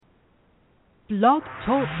Blog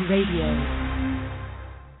Talk Radio.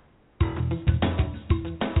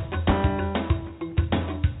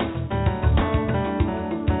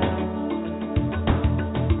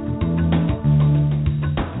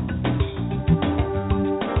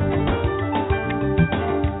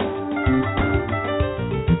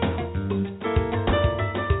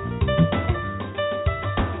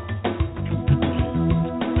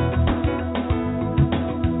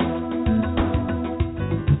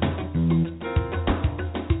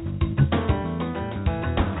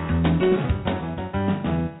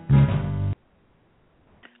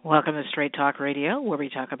 Welcome to Straight Talk Radio, where we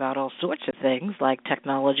talk about all sorts of things like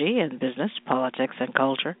technology and business, politics, and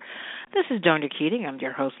culture. This is Donia Keating. I'm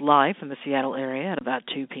your host live from the Seattle area at about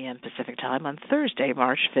 2 p.m. Pacific Time on Thursday,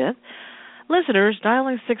 March 5th. Listeners,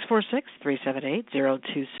 dialing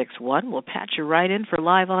 646-378-0261 will patch you right in for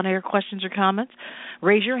live on-air questions or comments.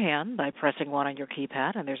 Raise your hand by pressing 1 on your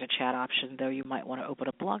keypad, and there's a chat option, though you might want to open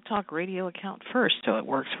a Blog Talk Radio account first so it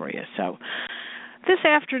works for you. So this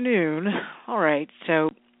afternoon, all right,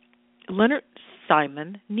 so Leonard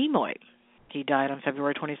Simon Nimoy. He died on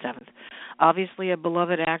February 27th. Obviously a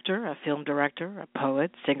beloved actor, a film director, a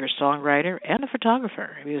poet, singer-songwriter, and a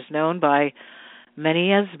photographer. He was known by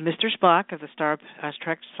many as Mr. Spock of the Star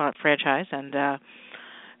Trek franchise, and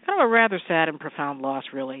kind of a rather sad and profound loss,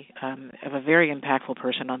 really, of a very impactful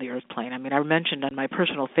person on the Earth plane. I mean, I mentioned on my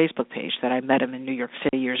personal Facebook page that I met him in New York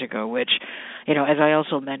City years ago, which, you know, as I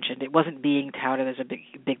also mentioned, it wasn't being touted as a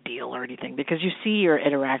big deal or anything, because you see or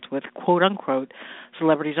interact with quote-unquote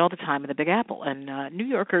celebrities all the time in the Big Apple. And New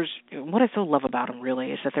Yorkers, what I so love about them,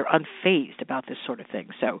 really, is that they're unfazed about this sort of thing.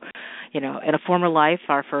 So, you know, in a former life,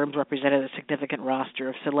 our firms represented a significant roster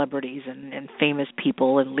of celebrities and famous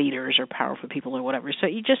people and leaders or powerful people or whatever. So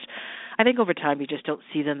I think over time you just don't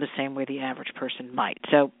see them the same way the average person might.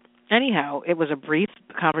 So anyhow, it was a brief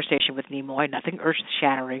conversation with Nimoy, nothing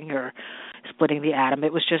earth-shattering or splitting the atom.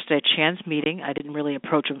 It was just a chance meeting. I didn't really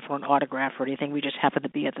approach him for an autograph or anything. We just happened to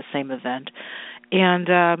be at the same event. And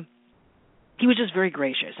he was just very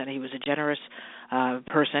gracious, and he was a generous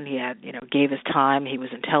person. He had, gave his time. He was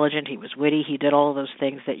intelligent. He was witty. He did all of those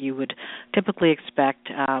things that you would typically expect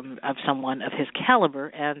of someone of his caliber,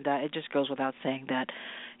 and it just goes without saying that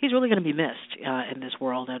he's really going to be missed in this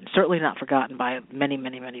world, and certainly not forgotten by many,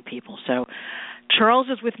 many, many people. So Charles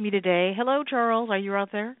is with me today. Hello, Charles. Are you out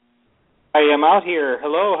there? I am out here.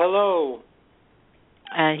 Hello, hello.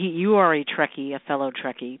 You are a Trekkie, a fellow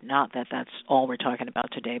Trekkie. Not that that's all we're talking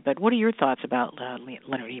about today, but what are your thoughts about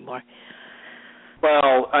Leonard Nimoy?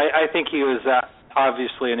 Well, I think he was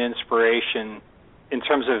obviously an inspiration in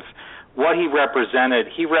terms of what he represented.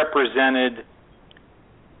 He represented,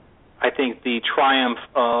 I think, the triumph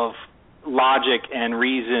of logic and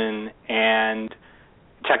reason and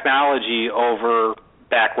technology over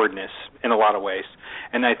backwardness in a lot of ways.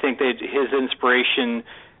 And I think that his inspiration,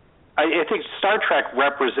 I think Star Trek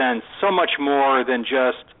represents so much more than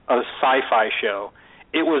just a sci-fi show.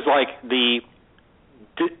 It was like the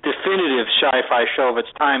definitive sci-fi show of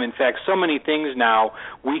its time. In fact, so many things now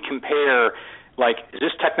we compare, like, is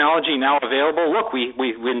this technology now available? Look, we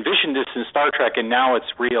envisioned this in Star Trek, and now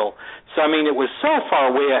it's real. So, I mean, it was so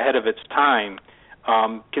far way ahead of its time,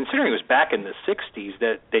 considering it was back in the 60s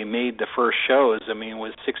that they made the first shows. I mean, it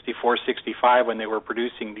was 64, 65 when they were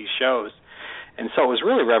producing these shows. And so it was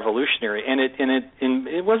really revolutionary, and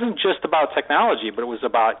it wasn't just about technology, but it was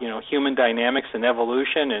about human dynamics and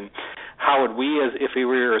evolution, and how would we, as if we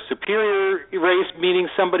were a superior race meeting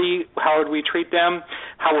somebody, how would we treat them?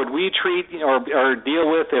 How would we treat or deal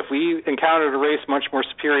with if we encountered a race much more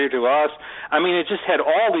superior to us? I mean, it just had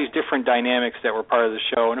all these different dynamics that were part of the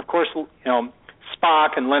show, and of course,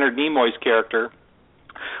 Spock and Leonard Nimoy's character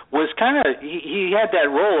was he had that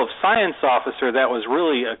role of science officer that was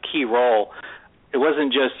really a key role. It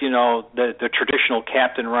wasn't just, the traditional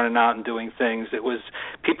captain running out and doing things. It was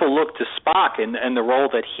people looked to Spock and the role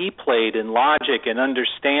that he played in logic and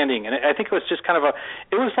understanding. And I think it was just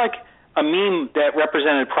it was like a meme that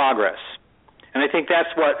represented progress. And I think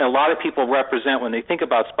that's what a lot of people represent when they think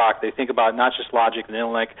about Spock. They think about not just logic and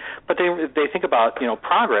intellect, but they think about,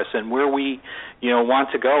 progress and where we,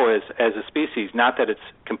 want to go as a species. Not that it's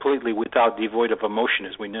completely devoid of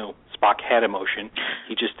emotion, as we knew. Spock had emotion.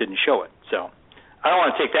 He just didn't show it. So I don't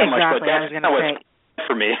want to take that much, but that's how it's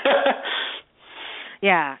for me.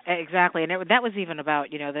 Yeah, exactly. And that was even about,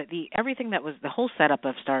 the everything that was the whole setup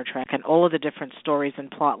of Star Trek and all of the different stories and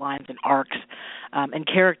plot lines and arcs and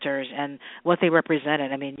characters and what they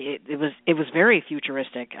represented. I mean, it was very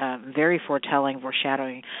futuristic, very foretelling,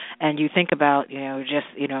 foreshadowing. And you think about,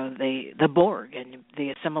 the Borg and the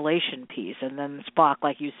assimilation piece, and then Spock,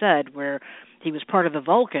 like you said, where he was part of the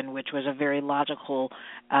Vulcan, which was a very logical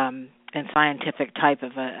and scientific type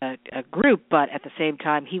of a group, but at the same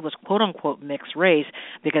time he was quote-unquote mixed race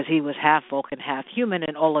because he was half Vulcan, half human,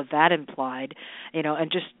 and all of that implied,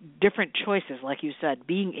 and just different choices, like you said,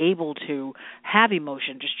 being able to have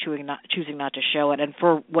emotion, just choosing not to show it, and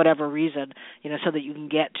for whatever reason, so that you can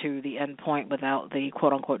get to the end point without the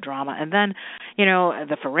quote-unquote drama. And then,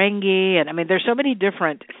 the Ferengi, and I mean, there's so many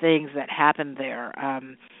different things that happen there,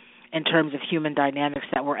 in terms of human dynamics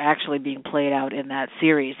that were actually being played out in that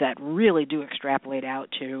series that really do extrapolate out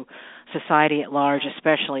to society at large,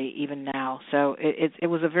 especially even now. So it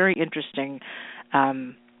was a very interesting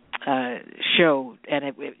show, and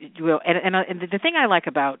and the thing I like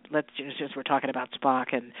about, since we're talking about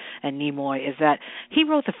Spock and Nimoy, is that he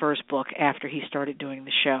wrote the first book after he started doing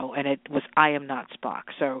the show, and it was I Am Not Spock.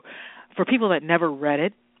 So for people that never read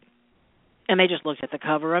it, and they just looked at the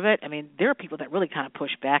cover of it, I mean, there are people that really kind of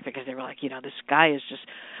push back because they were like, this guy is just,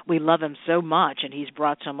 we love him so much and he's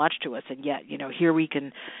brought so much to us, and yet, here we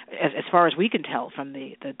can, as far as we can tell from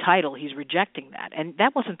the title, he's rejecting that. And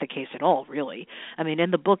that wasn't the case at all, really. I mean,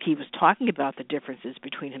 in the book he was talking about the differences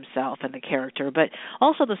between himself and the character, but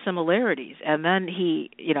also the similarities. And then he,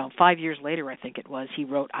 5 years later, I think it was, he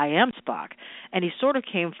wrote I Am Spock, and he sort of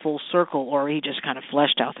came full circle, or he just kind of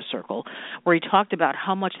fleshed out the circle, where he talked about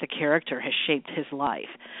how much the character has shaped his life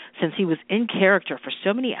since he was in character for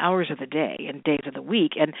so many hours of the day and days of the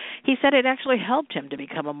week. And he said it actually helped him to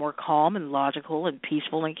become a more calm and logical and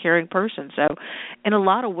peaceful and caring person. So in a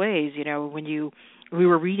lot of ways, we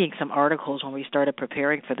were reading some articles when we started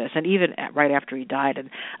preparing for this, and even right after he died. And,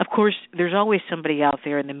 of course, there's always somebody out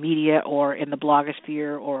there in the media or in the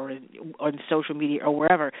blogosphere or on social media or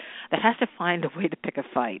wherever that has to find a way to pick a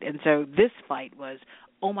fight. And so this fight was,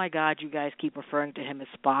 oh, my God, you guys keep referring to him as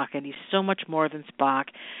Spock, and he's so much more than Spock.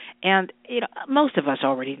 And, most of us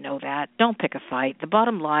already know that. Don't pick a fight. The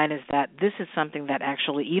bottom line is that this is something that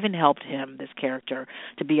actually even helped him, this character,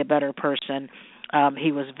 to be a better person.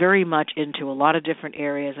 He was very much into a lot of different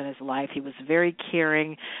areas in his life. He was very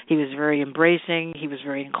caring. He was very embracing. He was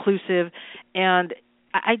very inclusive. And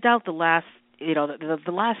I doubt the last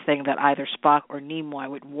thing that either Spock or Nimoy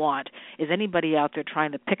would want is anybody out there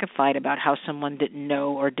trying to pick a fight about how someone didn't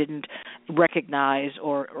know or didn't recognize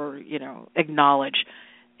or acknowledge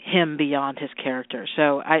him beyond his character.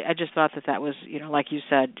 So I just thought that was, like you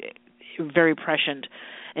said, very prescient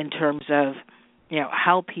in terms of,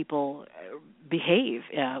 how people behave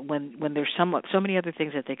when there's so many other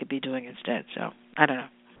things that they could be doing instead. So I don't know.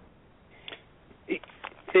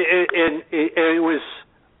 It was.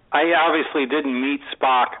 I obviously didn't meet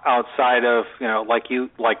Spock outside of like you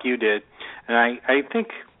did, and I think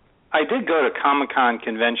I did go to Comic-Con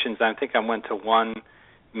conventions. I think I went to one,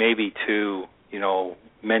 maybe two,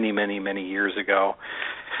 many years ago,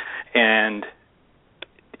 and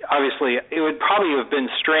obviously it would probably have been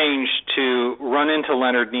strange to run into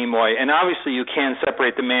Leonard Nimoy, and obviously you can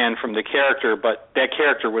separate the man from the character, but that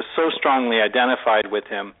character was so strongly identified with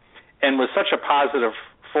him and was such a positive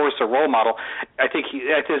force, a role model. I think,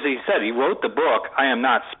 as he said, he wrote the book, I Am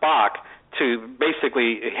Not Spock, to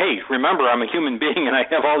basically, hey, remember, I'm a human being and I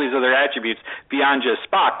have all these other attributes beyond just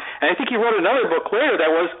Spock. And I think he wrote another book later that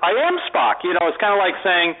was, I Am Spock. It's kind of like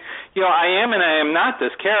saying, I am and I am not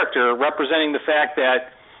this character, representing the fact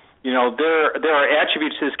that, there are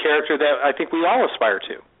attributes to his character that I think we all aspire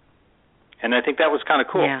to. And I think that was kind of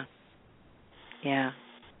cool.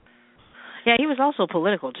 Yeah, he was also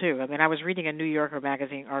political, too. I mean, I was reading a New Yorker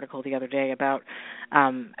magazine article the other day about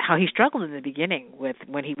how he struggled in the beginning with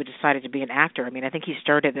when he decided to be an actor. I mean, I think he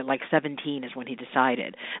started at 17 is when he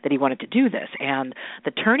decided that he wanted to do this. And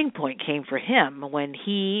the turning point came for him when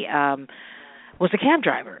he was a cab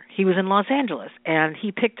driver. He was in Los Angeles, and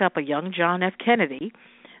he picked up a young John F. Kennedy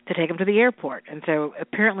to take him to the airport. And so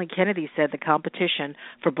apparently Kennedy said the competition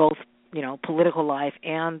for both, political life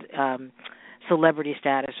and celebrity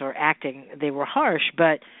status or acting, they were harsh,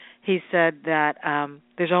 but he said that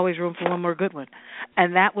there's always room for one more good one.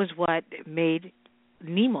 And that was what made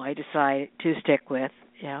Nimoy decide to stick with,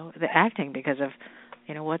 the acting because of,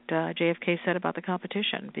 what JFK said about the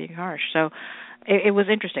competition being harsh. So it was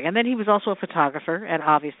interesting. And then he was also a photographer and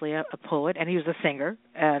obviously a poet, and he was a singer,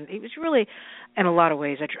 and he was really, in a lot of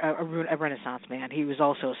ways, a Renaissance man. He was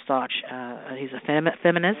also a staunch, he's a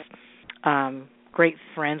feminist, great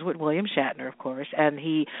friends with William Shatner, of course, and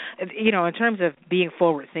he, in terms of being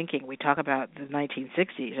forward-thinking, we talk about the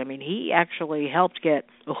 1960s. I mean, he actually helped get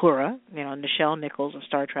Uhura, Nichelle Nichols of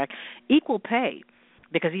Star Trek, equal pay,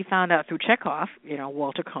 because he found out through Chekhov,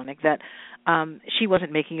 Walter Koenig, that she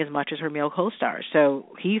wasn't making as much as her male co-stars. So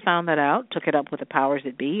he found that out, took it up with the powers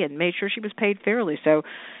that be, and made sure she was paid fairly. So,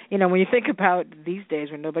 when you think about these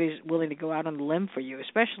days when nobody's willing to go out on a limb for you,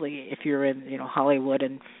 especially if you're in, Hollywood,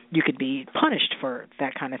 and you could be punished for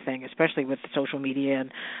that kind of thing, especially with social media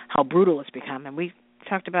and how brutal it's become. And we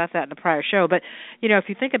talked about that in the prior show. But, if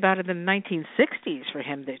you think about it, in the 1960s for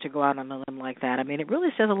him to go out on a limb like that, I mean, it really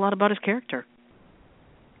says a lot about his character.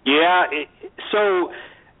 Yeah, so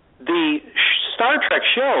the Star Trek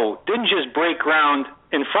show didn't just break ground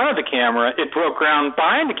in front of the camera, it broke ground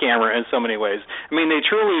behind the camera in so many ways. I mean, they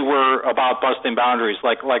truly were about busting boundaries.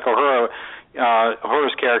 Like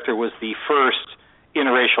Uhura's character was the first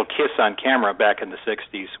interracial kiss on camera back in the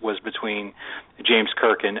 60s, was between James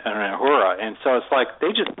Kirk and Uhura. And so it's like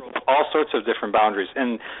they just broke all sorts of different boundaries.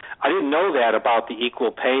 And I didn't know that about the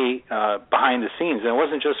equal pay behind the scenes. And it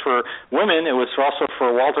wasn't just for women, it was also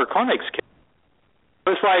for Walter Koenig's kids.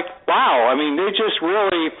 It was like, wow, I mean, they just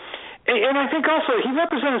really... And I think also he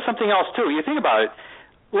represented something else, too. You think about it,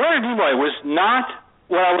 Leonard Nimoy was not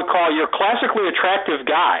what I would call your classically attractive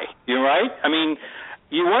guy, right? I mean,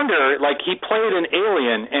 you wonder, like, he played an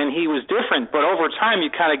alien, and he was different, but over time you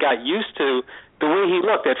kind of got used to the way he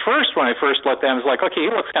looked. At first, when I first looked at him, I was like, okay, he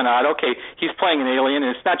looks kind of odd. Okay, he's playing an alien,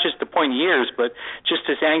 and it's not just the pointy ears, but just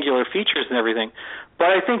his angular features and everything.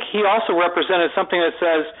 But I think he also represented something that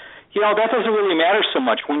says, that doesn't really matter so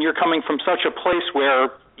much when you're coming from such a place where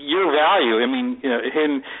your value, I mean,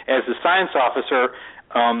 him as a science officer,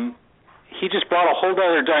 he just brought a whole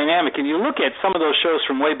other dynamic. And you look at some of those shows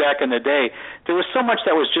from way back in the day, there was so much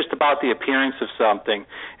that was just about the appearance of something,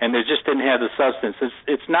 and they just didn't have the substance.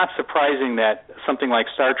 It's not surprising that something like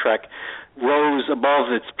Star Trek rose above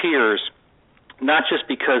its peers, not just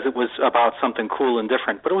because it was about something cool and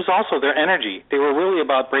different, but it was also their energy. They were really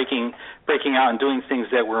about breaking out and doing things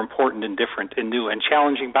that were important and different and new and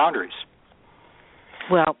challenging boundaries.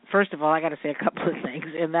 Well, first of all, I got to say a couple of things,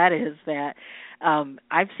 and that is that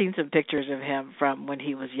I've seen some pictures of him from when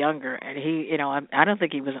he was younger, and he, I don't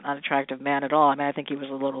think he was an unattractive man at all. I mean, I think he was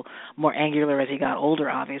a little more angular as he got older,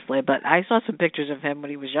 obviously, but I saw some pictures of him when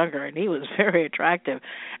he was younger, and he was very attractive.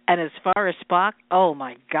 And as far as Spock, oh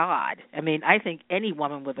my God. I mean, I think any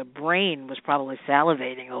woman with a brain was probably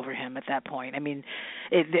salivating over him at that point. I mean,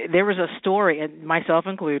 there was a story, and myself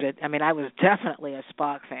included, I mean, I was definitely a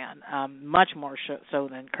Spock fan, much more so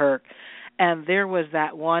than Kirk. And there was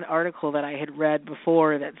that one article that I had read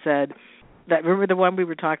before that said that, remember the one we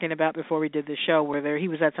were talking about before we did the show, where he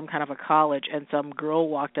was at some kind of a college and some girl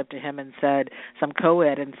walked up to him and said, some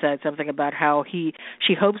co-ed, and said something about how she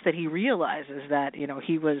hopes that he realizes that,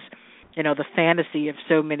 he was, the fantasy of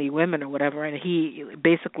so many women or whatever, and he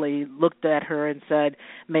basically looked at her and said,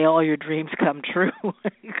 may all your dreams come true,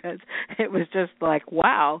 because it was just like,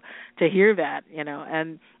 wow, to hear that,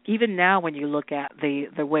 and even now when you look at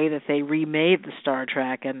the way that they remade the Star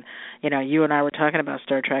Trek, and, you and I were talking about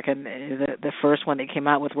Star Trek, and the first one they came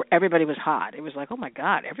out with where everybody was hot. It was like, oh my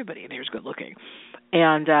God, everybody in here is good looking.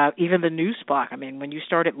 And even the new Spock, I mean, when you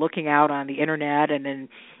started looking out on the internet and in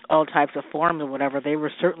all types of forums or whatever, they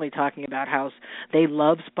were certainly talking about how they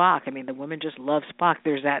love Spock. I mean, the women just love Spock.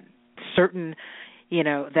 There's that certain,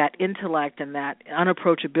 that intellect and that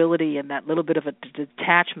unapproachability and that little bit of a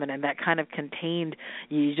detachment and that kind of contained,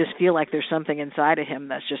 you just feel like there's something inside of him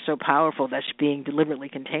that's just so powerful that's being deliberately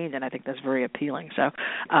contained, and I think that's very appealing. So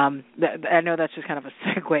I know that's just kind of a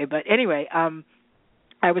segue, but anyway,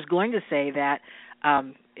 I was going to say that,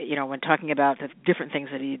 when talking about the different things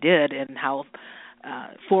that he did and how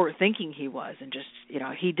forward-thinking he was, and just,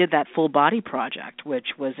 he did that Full Body project, which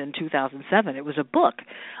was in 2007. It was a book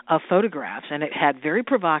of photographs, and it had very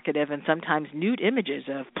provocative and sometimes nude images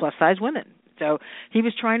of plus-size women. So he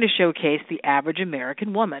was trying to showcase the average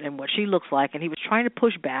American woman and what she looks like, and he was trying to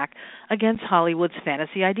push back against Hollywood's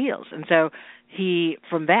fantasy ideals. And so he,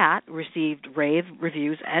 from that, received rave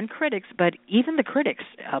reviews and critics, but even the critics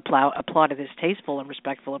applauded his tasteful and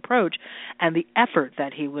respectful approach and the effort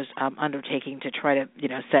that he was undertaking to try to,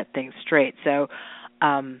 set things straight. So,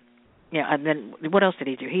 and then what else did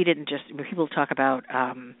he do? He didn't just, people talk about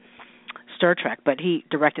Star Trek, but he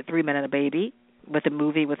directed 3 Men and a Baby, with a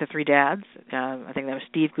movie with the three dads. I think that was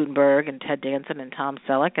Steve Guttenberg and Ted Danson and Tom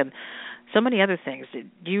Selleck and so many other things.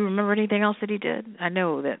 Do you remember anything else that he did? I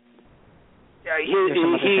know that. Yeah,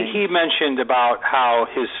 he mentioned about how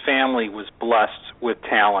his family was blessed with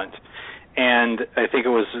talent, and I think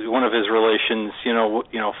it was one of his relations,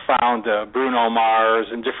 found Bruno Mars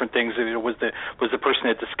and different things. It was the person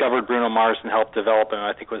that discovered Bruno Mars and helped develop him.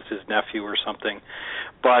 I think it was his nephew or something.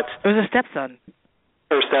 But it was a stepson.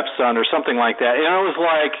 Or stepson or something like that. And it was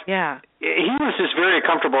like, yeah, he was just very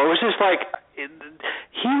comfortable. It was just like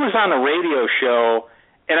he was on a radio show,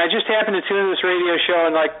 and I just happened to tune into this radio show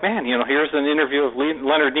and like, man, here's an interview of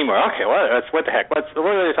Leonard Nimoy. Okay, what the heck? What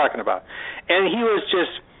are they talking about? And he was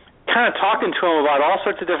just kind of talking to him about all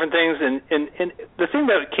sorts of different things, and the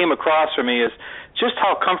thing that came across for me is just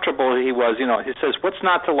how comfortable he was. He says, "What's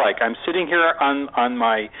not to like?" I'm sitting here on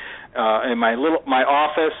my in my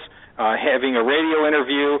office having a radio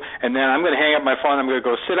interview, and then I'm going to hang up my phone. I'm going to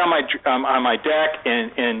go sit on my deck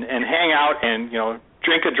and hang out and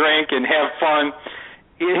drink a drink and have fun.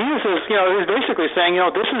 He says, he was basically saying,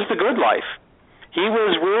 this is the good life. He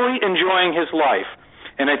was really enjoying his life,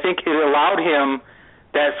 and I think it allowed him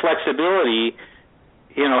that flexibility,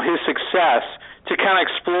 his success, to kind of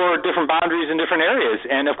explore different boundaries in different areas.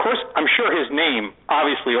 And, of course, I'm sure his name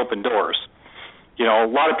obviously opened doors. A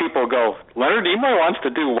lot of people go, Leonard Nimoy wants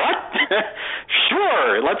to do what?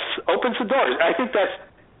 Sure, let's open some doors. I think that's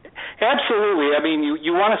absolutely,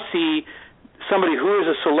 you want to see somebody who is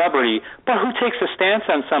a celebrity, but who takes a stance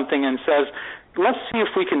on something and says, let's see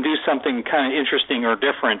if we can do something kind of interesting or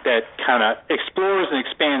different that kind of explores and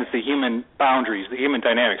expands the human boundaries, the human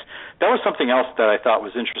dynamics. That was something else that I thought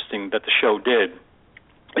was interesting that the show did,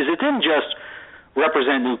 is it didn't just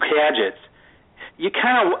represent new gadgets. You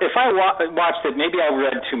kind of, if I watched it, maybe I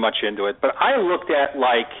read too much into it, but I looked at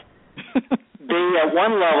like they at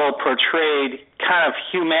one level portrayed kind of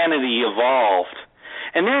humanity evolved.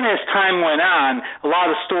 And then as time went on, a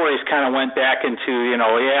lot of stories kind of went back into,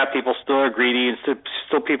 people still are greedy and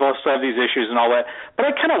still people still have these issues and all that. But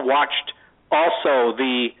I kind of watched also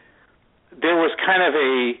there was kind of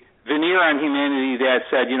a veneer on humanity that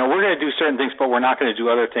said, we're going to do certain things, but we're not going to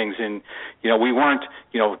do other things. And, we weren't,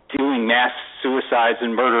 doing mass suicides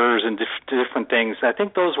and murders and different things. I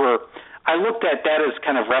think I looked at that as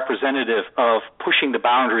kind of representative of pushing the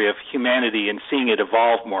boundary of humanity and seeing it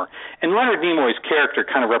evolve more. And Leonard Nimoy's character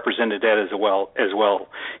kind of represented that as well.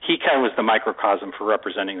 He kind of was the microcosm for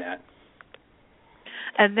representing that.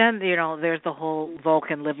 And then, there's the whole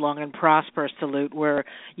Vulcan live long and prosper salute where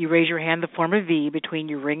you raise your hand to form a V between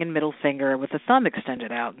your ring and middle finger with the thumb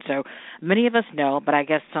extended out. And so many of us know, but I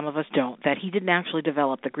guess some of us don't, that he didn't actually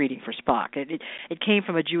develop the greeting for Spock. It came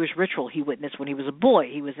from a Jewish ritual he witnessed when he was a boy.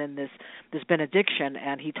 He was in this benediction,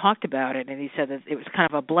 and he talked about it, and he said that it was kind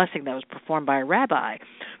of a blessing that was performed by a rabbi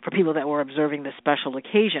for people that were observing this special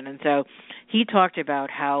occasion. And so he talked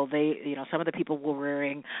about how some of the people were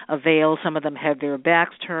wearing a veil, some of them had their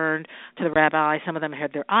backs turned to the rabbi, some of them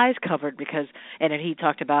had their eyes covered and then he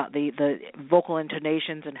talked about the vocal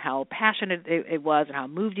intonations and how passionate it was and how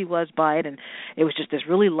moved he was by it, and it was just this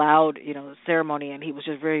really loud, ceremony, and he was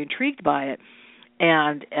just very intrigued by it.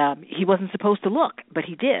 And he wasn't supposed to look, but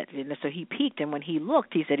he did. And so he peeked, and when he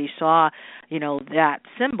looked, he said he saw, that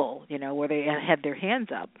symbol, where they had their hands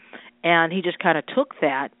up. And he just kind of took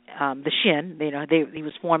that, the shin, he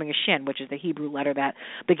was forming a shin, which is the Hebrew letter that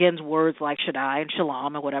begins words like Shaddai and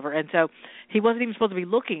Shalom or whatever. And so he wasn't even supposed to be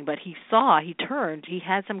looking, but he turned, he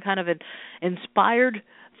had some kind of an inspired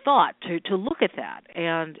thought to look at that,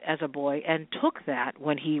 and as a boy, and took that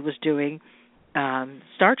when he was doing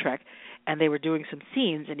Star Trek. And they were doing some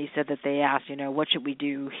scenes, and he said that they asked, what should we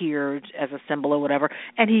do here as a symbol or whatever,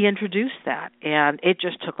 and he introduced that, and it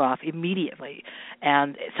just took off immediately,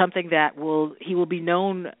 and something that he will be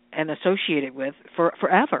known and associated with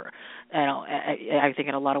forever, I think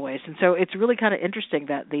in a lot of ways. And so it's really kind of interesting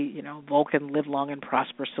that the Vulcan live long and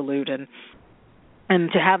prosper salute,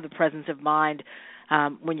 and to have the presence of mind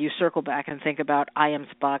when you circle back and think about I am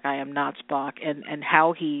Spock, I am not Spock, and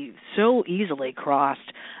how he so easily crossed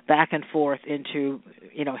back and forth into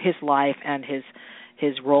his life and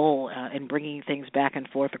his role in bringing things back and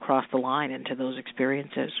forth across the line into those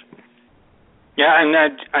experiences. Yeah, and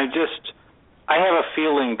I have a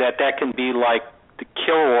feeling that can be like the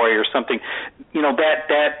Kilroy or something.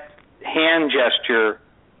 That hand gesture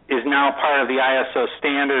is now part of the ISO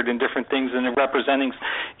standard and different things, and representing,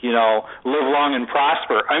 live long and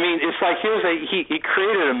prosper. I mean, it's like he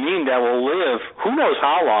created a meme that will live who knows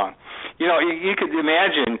how long. You could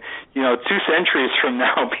imagine, 2 centuries from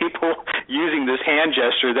now, people using this hand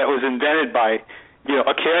gesture that was invented by,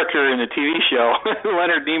 a character in a TV show.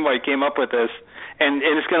 Leonard Nimoy came up with this, and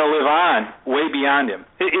it's going to live on way beyond him.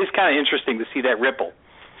 It's kind of interesting to see that ripple.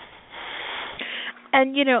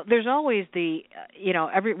 And there's always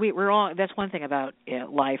we're all, that's one thing about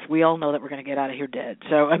life. We all know that we're going to get out of here dead.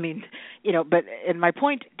 So I mean, but and my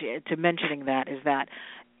point to mentioning that is that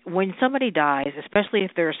when somebody dies, especially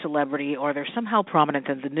if they're a celebrity or they're somehow prominent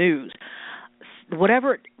in the news,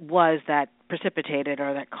 whatever it was that precipitated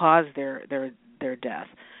or that caused their death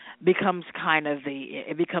becomes kind of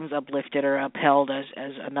it becomes uplifted or upheld as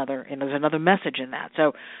another, there's another message in that.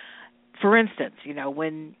 So, for instance,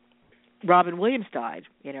 when Robin Williams died,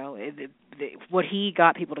 what he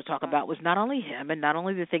got people to talk about was not only him and not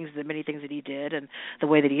only the many things that he did and the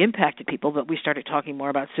way that he impacted people, but we started talking more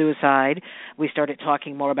about suicide. We started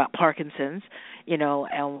talking more about Parkinson's,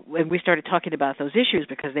 and we started talking about those issues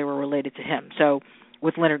because they were related to him. So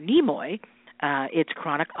with Leonard Nimoy, it's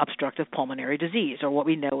chronic obstructive pulmonary disease, or what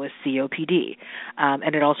we know as COPD.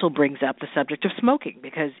 And it also brings up the subject of smoking,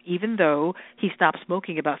 because even though he stopped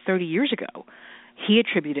smoking about 30 years ago, he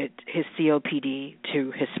attributed his COPD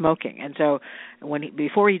to his smoking. And so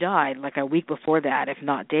before he died, like a week before that, if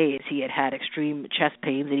not days, he had extreme chest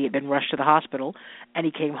pains and he had been rushed to the hospital. And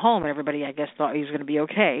he came home and everybody, I guess, thought he was going to be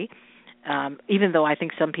okay, even though I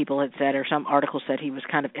think some people had said, or some articles said, he was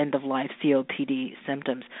kind of end-of-life COPD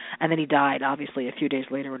symptoms. And then he died, obviously, a few days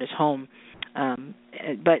later at his home.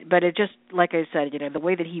 But it just, like I said, the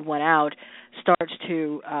way that he went out starts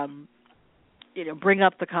to bring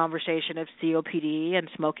up the conversation of COPD and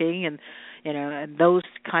smoking, and and those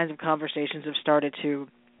kinds of conversations have started to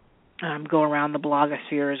go around the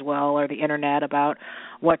blogosphere as well, or the internet, about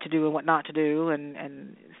what to do and what not to do,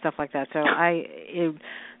 and stuff like that. So it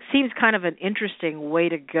seems kind of an interesting way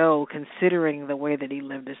to go, considering the way that he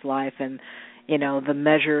lived his life, and the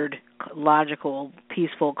measured, logical,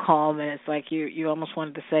 peaceful, calm. And it's like you almost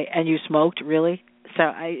wanted to say, and you smoked, really?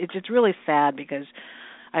 So it's really sad, because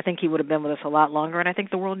I think he would have been with us a lot longer, and I think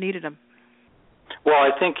the world needed him. Well,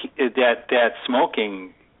 I think that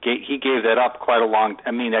smoking, he gave that up quite a long.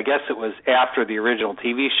 I mean, I guess it was after the original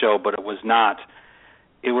TV show, but it was not.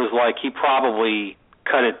 It was like he probably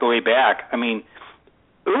cut it way back. I mean,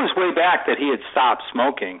 it was way back that he had stopped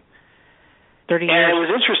smoking. 30 years. And it was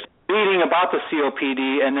interesting reading about the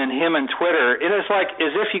COPD and then him and Twitter. It is like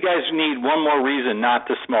as if you guys need one more reason not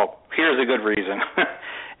to smoke. Here's a good reason.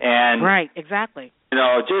 And right, exactly.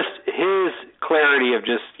 Just his clarity of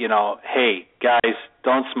just, hey, guys,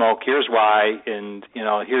 don't smoke. Here's why, and,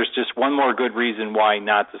 here's just one more good reason why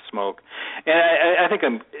not to smoke. And I think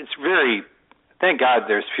it's very, thank God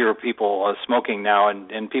there's fewer people smoking now,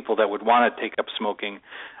 and people that would want to take up smoking.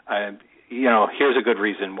 Here's a good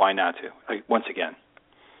reason why not to, once again.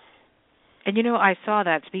 And, I saw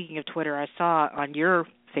that, speaking of Twitter, I saw on your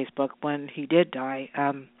Facebook when he did die,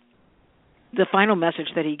 the final message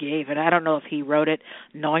that he gave, and I don't know if he wrote it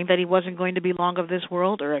knowing that he wasn't going to be long of this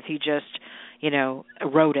world, or if he just,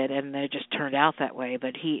 wrote it and it just turned out that way.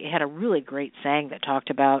 But he had a really great saying that talked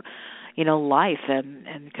about, life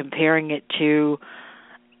and comparing it to,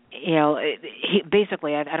 he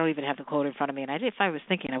basically, I don't even have the quote in front of me, and if I was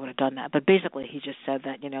thinking I would have done that. But basically he just said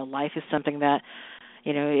that, life is something that,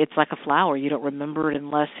 it's like a flower. You don't remember it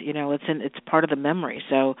unless, it's part of the memory.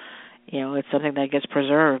 So, it's something that gets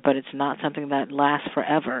preserved, but it's not something that lasts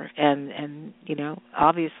forever. And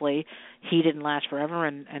obviously he didn't last forever,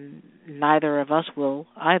 and neither of us will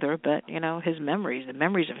either. But, his memories, the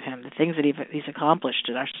memories of him, the things that he's accomplished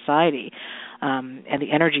in our society, and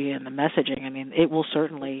the energy and the messaging, I mean, it will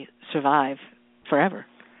certainly survive forever.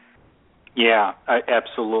 Yeah,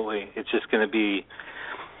 absolutely. It's just going to be,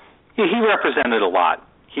 he represented a lot.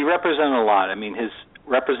 I mean, his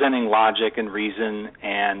representing logic and reason,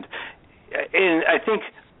 and I think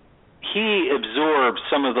he absorbed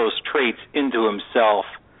some of those traits into himself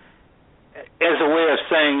as a way of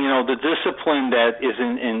saying, the discipline that is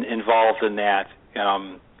involved in that,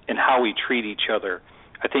 and how we treat each other.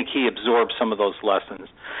 I think he absorbed some of those lessons.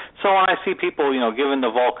 So when I see people, giving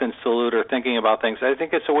the Vulcan salute or thinking about things, I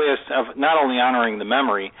think it's a way of not only honoring the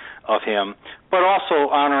memory of him, but also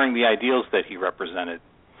honoring the ideals that he represented.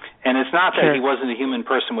 And it's not that he wasn't a human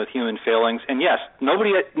person with human failings. And yes,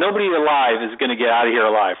 nobody alive is going to get out of here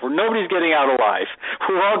alive. Nobody's getting out alive.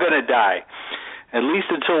 We're all going to die, at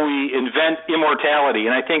least until we invent immortality.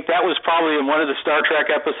 And I think that was probably in one of the Star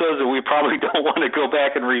Trek episodes that we probably don't want to go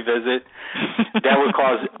back and revisit. That would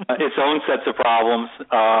cause its own sets of problems.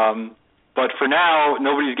 But for now,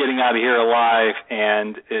 nobody's getting out of here alive,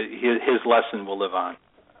 and his lesson will live on.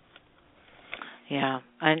 Yeah,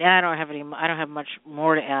 and I don't have much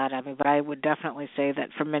more to add. I mean, but I would definitely say that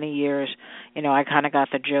for many years, I kind of got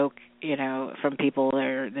the joke, from people,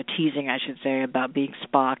 or the teasing, I should say, about being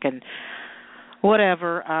Spock, and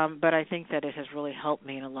whatever. But I think that it has really helped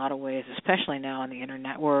me in a lot of ways, especially now on the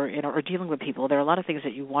internet, where or dealing with people. There are a lot of things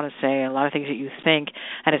that you want to say, a lot of things that you think,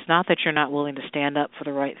 and it's not that you're not willing to stand up for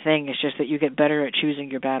the right thing. It's just that you get better at choosing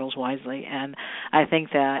your battles wisely. And I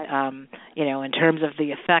think that in terms of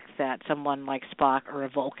the effect that someone like Spock or a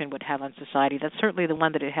Vulcan would have on society, that's certainly the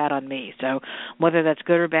one that it had on me. So whether that's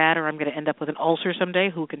good or bad, or I'm going to end up with an ulcer someday,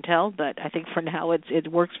 who can tell? But I think for now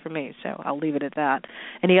it works for me. So I'll leave it at that.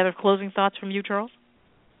 Any other closing thoughts from you, Charles?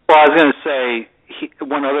 Well, I was going to say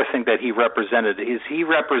one other thing that he represented is he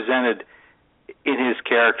represented in his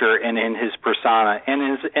character and in his persona and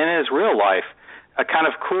in his real life a kind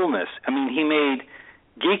of coolness. I mean, he made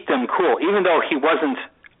geekdom cool, even though he wasn't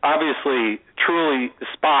obviously truly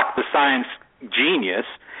Spock, the science genius.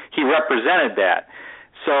 He represented that.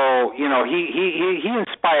 So, he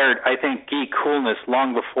inspired, I think, geek coolness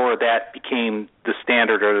long before that became the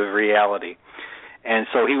standard or the reality. And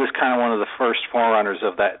so he was kind of one of the first forerunners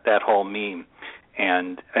of that whole meme.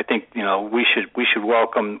 And I think, we should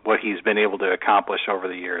welcome what he's been able to accomplish over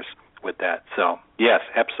the years with that. So, yes,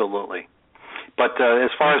 absolutely. But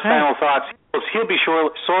as far as final thoughts, he'll be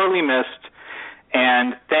sorely missed.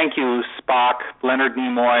 And thank you, Spock, Leonard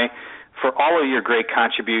Nimoy, for all of your great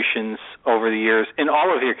contributions over the years in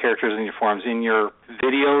all of your characters and your forms, in your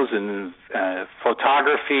videos and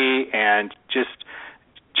photography and just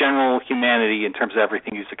general humanity in terms of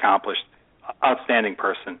everything he's accomplished. Outstanding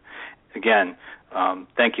person. Again,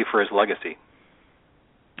 thank you for his legacy.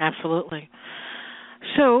 Absolutely.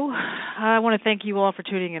 So I want to thank you all for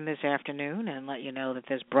tuning in this afternoon and let you know that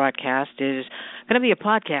this broadcast is going to be a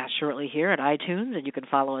podcast shortly here at iTunes, and you can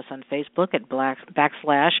follow us on Facebook at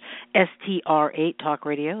 /STR8 Talk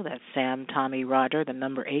Radio. That's Sam, Tommy, Roger, the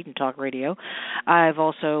number 8 in Talk Radio. I've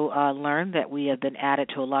also learned that we have been added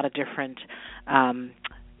to a lot of different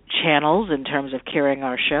channels in terms of carrying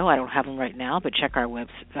our show. I don't have them right now, but check our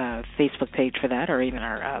Facebook page for that, or even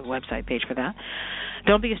our website page for that.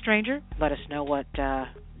 Don't be a stranger. Let us know what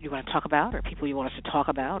you want to talk about, or people you want us to talk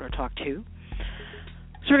about or talk to.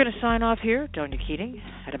 So we're going to sign off here, Donia Keating,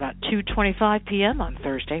 at about 2:25 p.m. on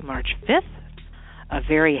Thursday, March 5th. A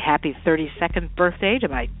very happy 32nd birthday to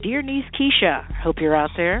my dear niece, Keisha. Hope you're out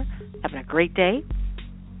there having a great day,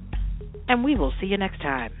 and we will see you next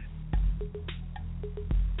time.